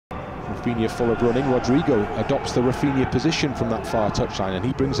Rafinha full of running. Rodrigo adopts the Rafinha position from that far touchline, and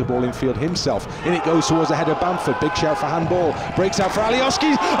he brings the ball in field himself. In it goes towards the head of Bamford. Big shout for handball. Breaks out for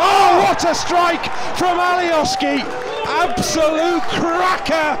Alioski. Oh, what a strike from Alioski! Absolute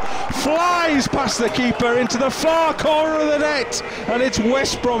cracker! Flies past the keeper into the far corner of the net, and it's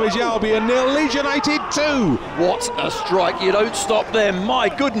West Bromwich Albion 0, Leeds United 2. What a strike! You don't stop there. My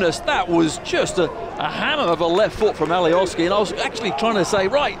goodness, that was just a hammer of a left foot from Alioski, and I was actually trying to say,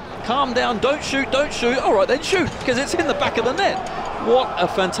 right, calm down, don't shoot, don't shoot. All right, then shoot, because it's in the back of the net. What a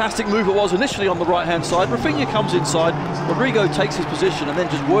fantastic move it was initially on the right-hand side. Rafinha comes inside, Rodrigo takes his position and then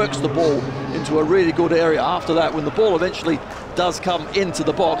just works the ball into a really good area. After that, when the ball eventually does come into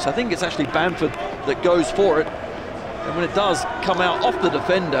the box, I think it's actually Bamford that goes for it. And when it does come out off the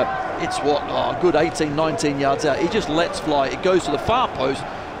defender, it's what, a good 18, 19 yards out. He just lets fly. It goes to the far post.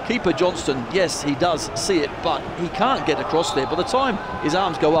 Keeper Johnston, yes, he does see it, but he can't get across there. By the time his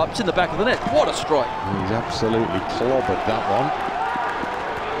arms go up, it's in the back of the net. What a strike. He's absolutely clobbered that one.